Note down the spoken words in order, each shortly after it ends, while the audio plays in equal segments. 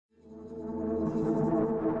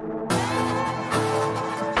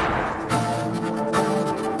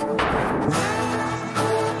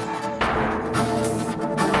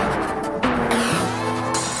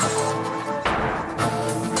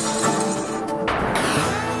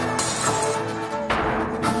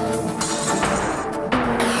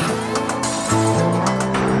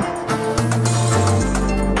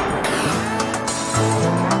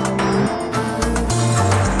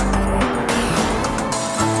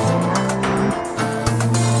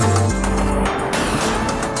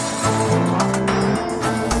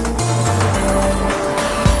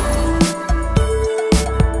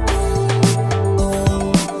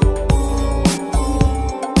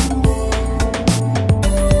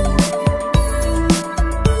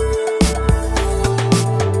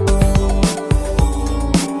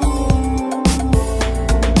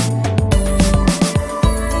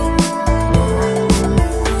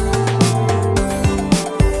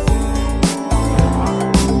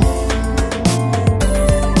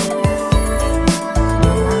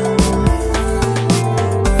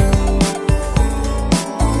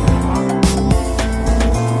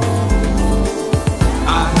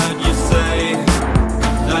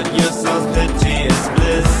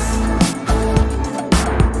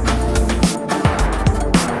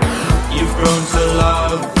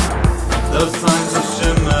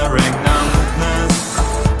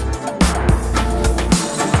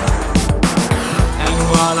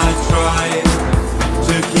while I try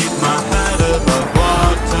to keep my head above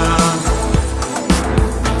water.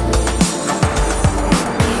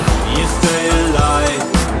 You stay alive,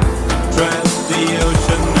 tread the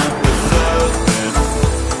ocean at the surface.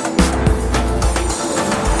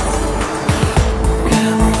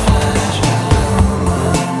 Camouflage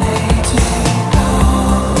illuminating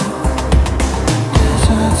dawn.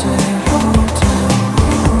 Deserted hotel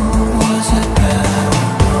room. Was it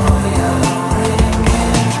paranoia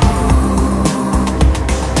ringing true?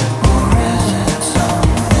 Or is it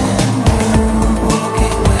something new?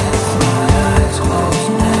 Walking with my eyes closed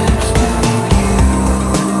next to you.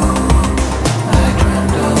 I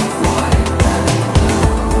dreamed of white and blue.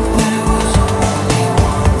 There was only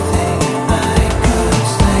one thing I could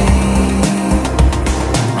say.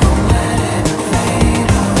 Don't let it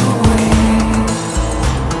fade away.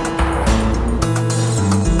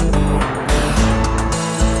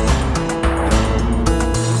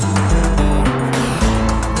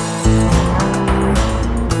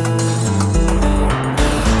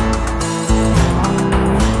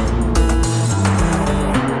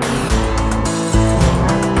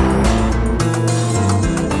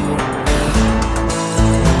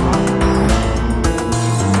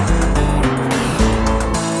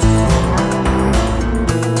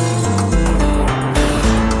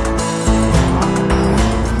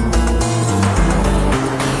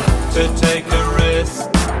 To take a risk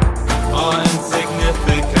or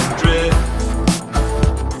insignificant drift.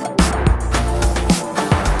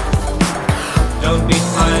 Don't be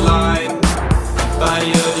sidelined by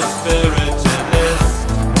your dispirited list.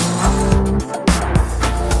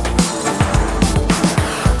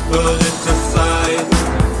 Put it